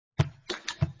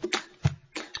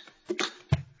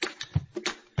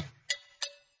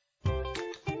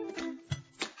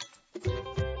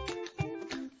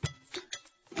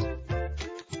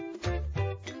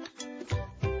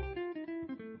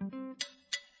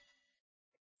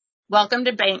Welcome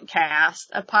to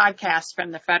Bankcast, a podcast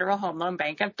from the Federal Home Loan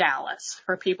Bank of Dallas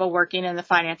for people working in the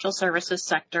financial services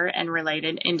sector and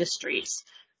related industries.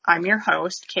 I'm your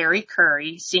host, Carrie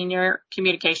Curry, Senior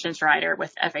Communications Writer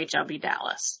with FHLB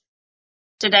Dallas.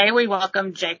 Today we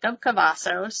welcome Jacob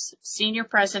Cavazos, Senior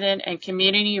President and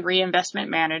Community Reinvestment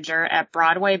Manager at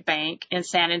Broadway Bank in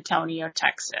San Antonio,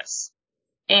 Texas,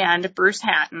 and Bruce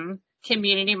Hatton,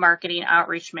 Community Marketing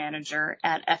Outreach Manager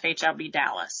at FHLB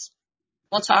Dallas.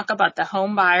 We'll talk about the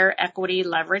Homebuyer Equity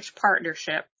Leverage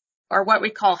Partnership, or what we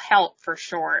call HELP for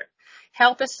short.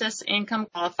 HELP assists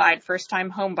income-qualified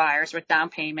first-time homebuyers with down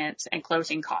payments and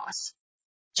closing costs.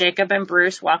 Jacob and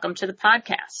Bruce, welcome to the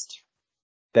podcast.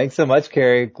 Thanks so much,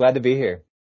 Carrie. Glad to be here.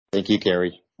 Thank you,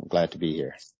 Carrie. I'm glad to be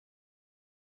here.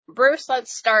 Bruce,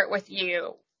 let's start with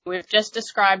you. We've just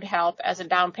described HELP as a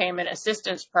down payment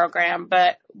assistance program,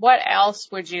 but what else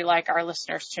would you like our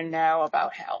listeners to know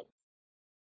about HELP?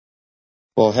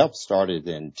 Well, HELP started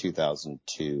in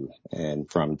 2002, and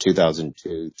from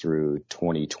 2002 through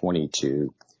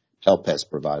 2022, HELP has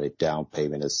provided down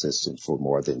payment assistance for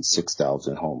more than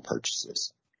 6,000 home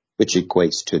purchases, which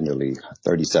equates to nearly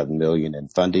 $37 million in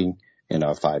funding in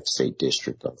our 5-state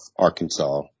district of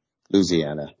Arkansas,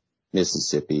 Louisiana,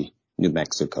 Mississippi, New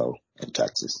Mexico, and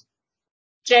Texas.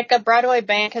 Jacob, Broadway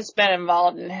Bank has been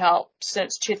involved in HELP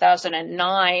since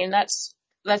 2009.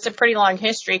 That's a pretty long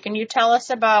history. Can you tell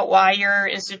us about why your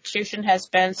institution has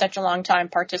been such a long time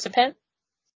participant?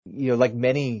 Like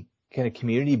many kind of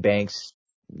community banks,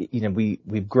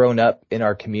 we've grown up in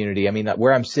our community. I mean,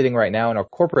 where I'm sitting right now in our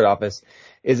corporate office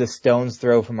is a stone's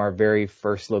throw from our very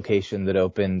first location that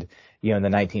opened, in the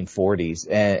 1940s.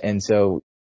 And so,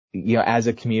 as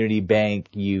a community bank,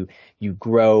 you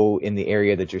grow in the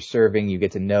area that you're serving. You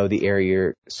get to know the area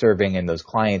you're serving and those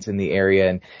clients in the area.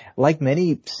 And like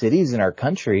many cities in our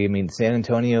country, I mean, San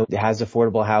Antonio has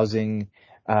affordable housing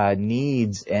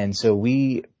needs. And so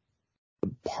we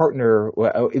partner,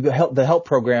 the HELP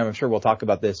program, I'm sure we'll talk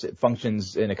about this, it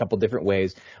functions in a couple different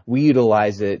ways. We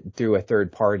utilize it through a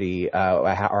third party,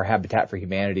 our Habitat for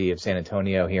Humanity of San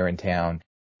Antonio here in town.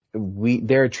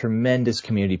 They're a tremendous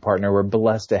community partner. We're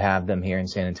blessed to have them here in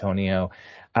San Antonio.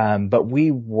 But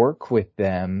we work with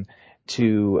them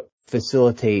to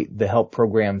facilitate the HELP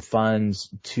program funds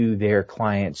to their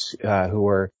clients, who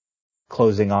are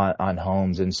closing on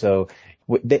homes. And so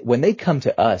when they come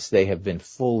to us, they have been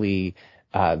fully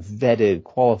vetted,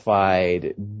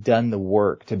 qualified, done the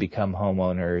work to become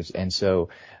homeowners. And so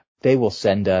they will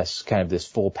send us kind of this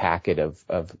full packet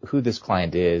of who this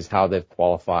client is, how they've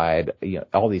qualified,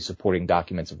 all these supporting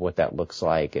documents of what that looks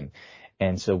like.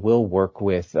 And so we'll work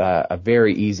with a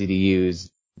very easy to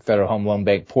use Federal Home Loan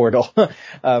Bank portal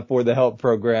for the HELP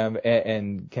program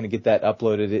and kind of get that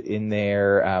uploaded in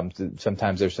there.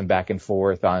 Sometimes there's some back and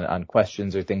forth on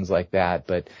questions or things like that,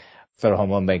 but Federal Home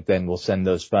Loan Bank then will send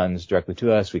those funds directly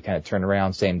to us. We kind of turn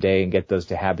around same day and get those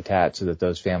to Habitat so that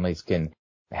those families can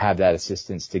have that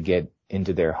assistance to get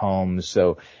into their homes.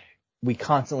 So we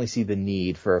constantly see the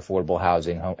need for affordable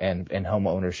housing and home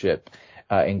ownership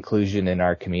inclusion in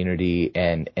our community.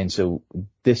 And so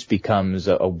this becomes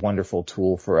a wonderful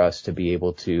tool for us to be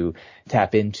able to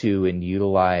tap into and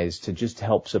utilize to just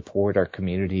help support our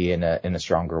community in a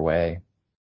stronger way.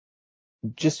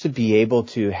 Just to be able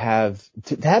to have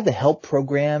the HELP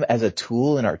program as a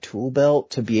tool in our tool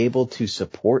belt to be able to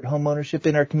support homeownership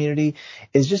in our community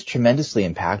is just tremendously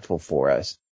impactful for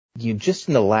us. Just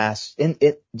in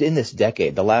this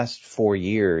decade, the last 4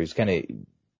 years, kind of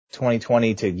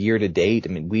 2020 to year to date,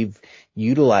 I mean, we've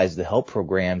utilized the HELP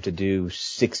program to do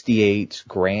 68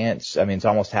 grants. I mean, it's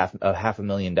almost half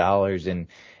 $500,000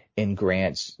 in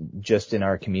grants just in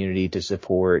our community to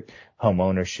support home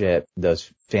ownership,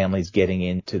 those families getting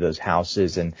into those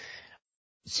houses. And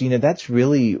so, that's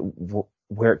really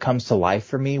where it comes to life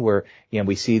for me, where,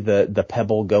 we see the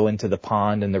pebble go into the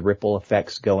pond and the ripple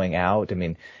effects going out. I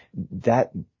mean,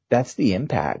 that's the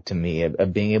impact to me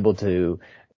of being able to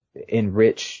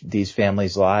enrich these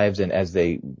families' lives and as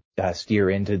they steer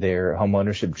into their home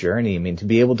ownership journey. I mean, to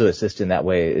be able to assist in that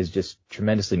way is just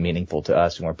tremendously meaningful to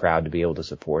us, and we're proud to be able to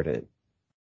support it.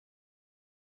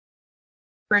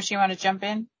 Bruce, you want to jump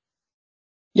in?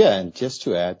 Yeah, and just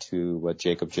to add to what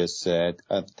Jacob just said,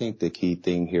 I think the key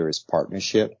thing here is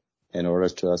partnership. In order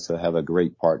to us to have a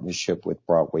great partnership with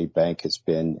Broadway Bank has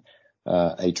been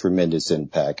a tremendous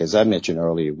impact. As I mentioned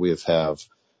earlier, we have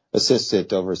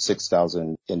assisted over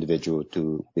 6,000 individuals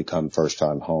to become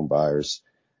first-time home buyers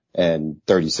and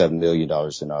 $37 million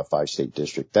in our 5-state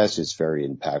district. That's just very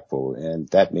impactful, and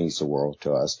that means the world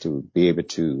to us to be able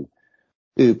to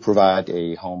to provide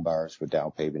a home buyers with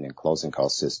down payment and closing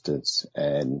cost assistance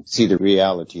and see the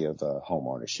reality of home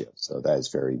ownership. So that is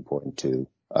very important to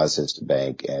us as the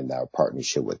bank and our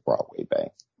partnership with Broadway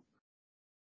Bank.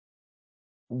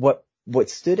 What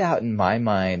stood out in my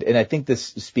mind, and I think this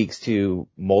speaks to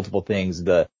multiple things,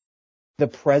 the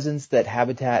presence that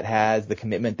Habitat has, the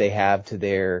commitment they have to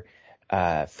their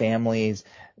families,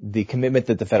 the commitment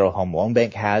that the Federal Home Loan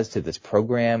Bank has to this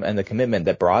program, and the commitment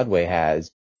that Broadway has.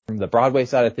 From the Broadway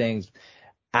side of things,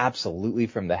 absolutely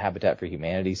from the Habitat for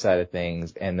Humanity side of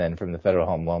things, and then from the Federal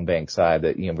Home Loan Bank side,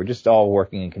 that, we're just all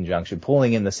working in conjunction,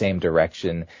 pulling in the same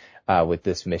direction with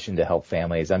this mission to help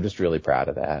families. I'm just really proud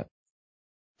of that.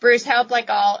 Bruce, help,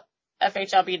 like all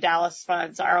FHLB Dallas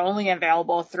funds, are only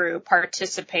available through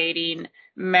participating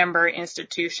member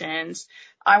institutions.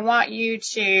 I want you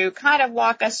to kind of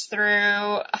walk us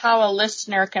through how a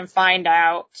listener can find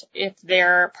out if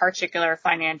their particular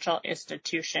financial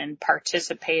institution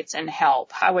participates in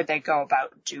HELP. How would they go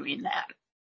about doing that?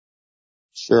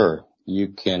 Sure. You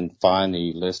can find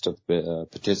a list of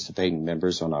participating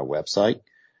members on our website.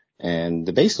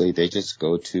 And basically, they just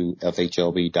go to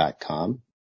FHLB.com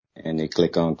and they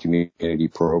click on community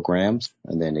programs.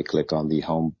 And then they click on the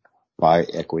Homebuyer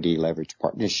Equity Leverage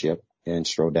Partnership and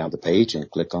scroll down the page and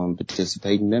click on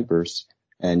participating members.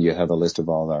 And you have a list of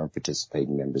all our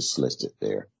participating members listed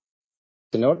there.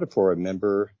 In order for a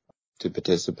member to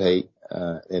participate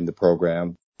in the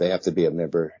program, they have to be a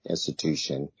member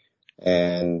institution.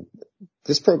 And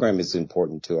this program is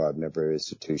important to our member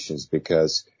institutions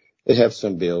because it helps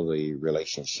them build a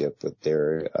relationship with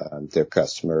their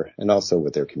customer and also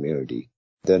with their community.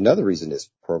 Another reason this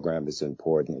program is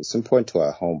important, it's important to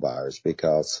our home buyers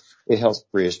because it helps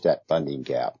bridge that funding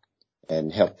gap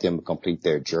and help them complete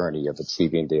their journey of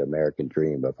achieving the American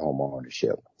dream of home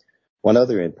ownership. One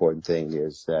other important thing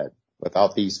is that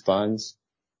without these funds,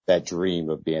 that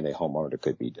dream of being a homeowner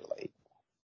could be delayed.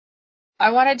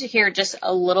 I wanted to hear just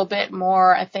a little bit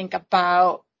more, I think,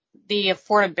 about the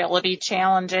affordability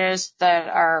challenges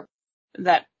that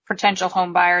potential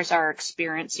home buyers are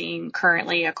experiencing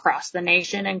currently across the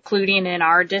nation, including in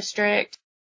our district,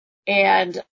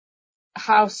 and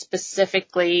how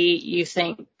specifically you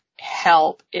think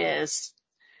HELP is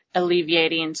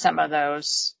alleviating some of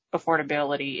those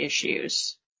affordability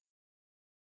issues.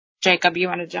 Jacob, you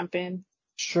want to jump in?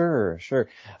 Sure.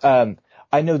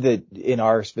 I know that in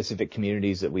our specific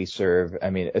communities that we serve,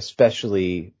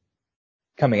 especially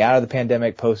coming out of the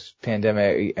pandemic,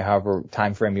 post-pandemic, however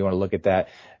time frame you want to look at that,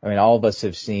 all of us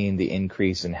have seen the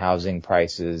increase in housing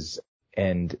prices,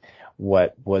 and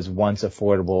what was once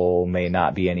affordable may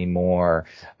not be anymore.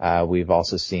 We've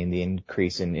also seen the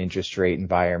increase in interest rate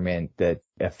environment that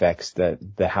affects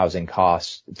the housing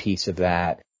cost piece of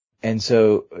that. And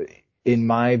so in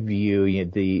my view,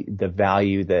 the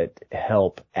value that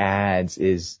HELP adds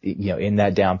is, in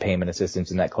that down payment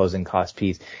assistance and that closing cost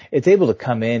piece, it's able to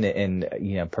come in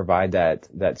and, provide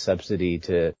that subsidy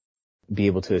to be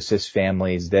able to assist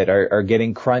families that are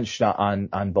getting crunched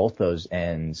on both those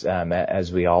ends,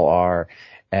 as we all are.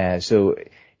 So,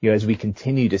 as we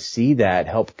continue to see that,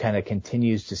 HELP kind of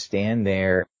continues to stand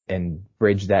there and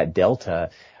bridge that delta.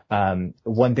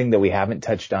 One thing that we haven't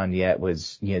touched on yet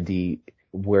was,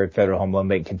 where Federal Home Loan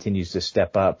Bank continues to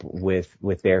step up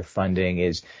with their funding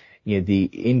is, the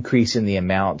increase in the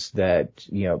amounts that,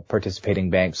 participating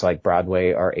banks like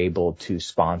Broadway are able to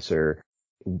sponsor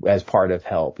as part of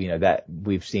HELP. That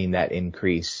we've seen that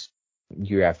increase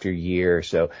year after year.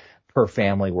 So per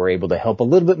family, we're able to help a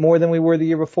little bit more than we were the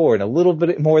year before and a little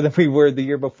bit more than we were the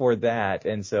year before that.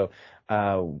 And so,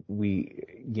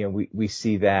 we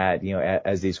see that,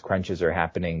 as these crunches are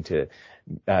happening to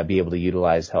be able to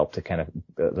utilize HELP to kind of,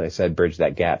 like I said, bridge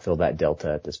that gap, fill that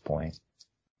delta at this point.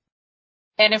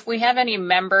 And if we have any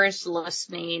members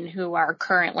listening who are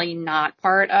currently not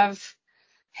part of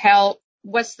HELP,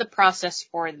 what's the process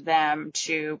for them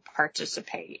to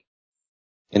participate?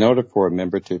 In order for a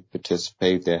member to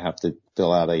participate, they have to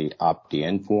fill out a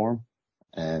opt-in form,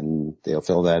 and they'll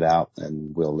fill that out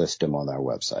and we'll list them on our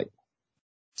website.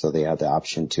 So they have the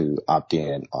option to opt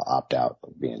in or opt out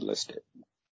of being listed.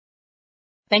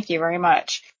 Thank you very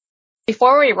much.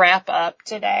 Before we wrap up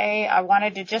today, I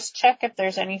wanted to just check if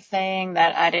there's anything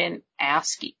that I didn't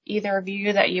ask either of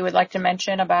you that you would like to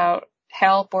mention about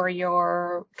HELP or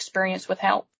your experience with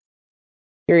HELP.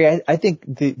 Harry, I think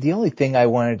the only thing I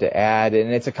wanted to add,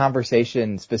 and it's a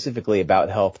conversation specifically about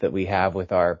HELP that we have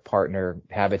with our partner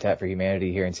Habitat for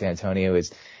Humanity here in San Antonio,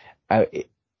 is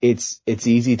it's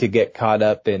easy to get caught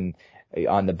up on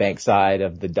the bank side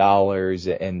of the dollars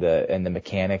and the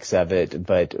mechanics of it,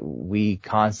 but we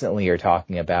constantly are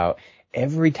talking about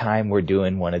every time we're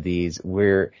doing one of these,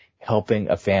 we're helping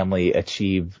a family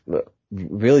achieve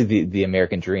really the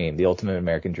American dream, the ultimate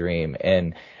American dream.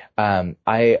 And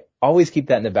I always keep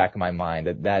that in the back of my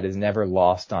mind, that is never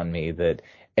lost on me, that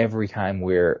every time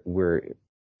we're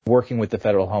working with the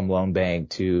Federal Home Loan Bank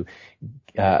to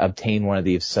obtain one of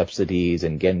these subsidies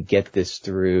and get this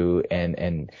through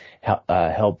and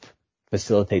help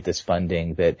facilitate this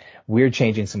funding, that we're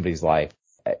changing somebody's life.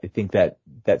 I think that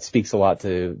speaks a lot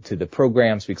to the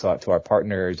program, speaks a lot to our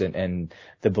partners and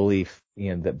the belief,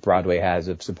 that Broadway has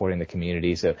of supporting the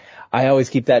community. So I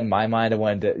always keep that in my mind. I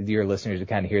wanted your listeners to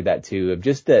kind of hear that too, of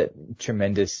just the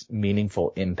tremendous,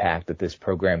 meaningful impact that this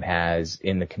program has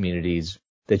in the communities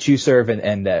that you serve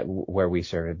and that where we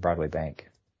serve at Broadway Bank.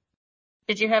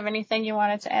 Did you have anything you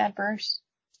wanted to add, Bruce?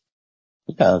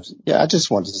 Yeah, I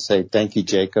just wanted to say thank you,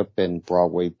 Jacob and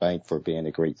Broadway Bank, for being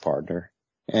a great partner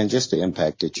and just the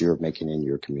impact that you're making in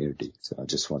your community. So I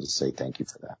just wanted to say thank you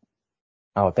for that.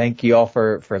 Oh, thank you all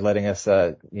for letting us,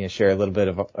 share a little bit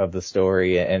of the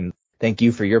story, and thank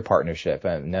you for your partnership.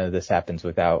 None of this happens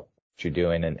without what you're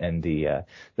doing and the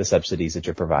subsidies that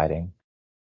you're providing.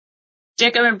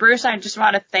 Jacob and Bruce, I just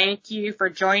want to thank you for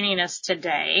joining us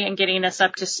today and getting us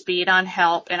up to speed on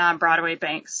HELP and on Broadway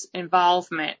Bank's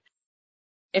involvement.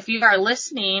 If you are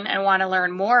listening and want to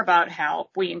learn more about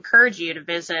HELP, we encourage you to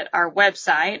visit our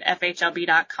website,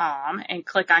 FHLB.com, and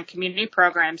click on Community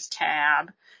Programs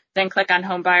tab, then click on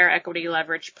Homebuyer Equity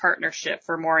Leverage Partnership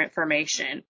for more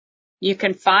information. You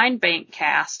can find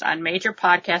Bankcast on major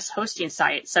podcast hosting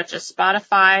sites such as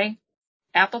Spotify,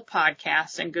 Apple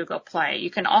Podcasts, and Google Play. You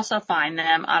can also find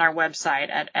them on our website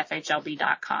at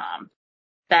FHLB.com.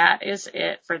 That is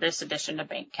it for this edition of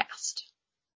Bankcast.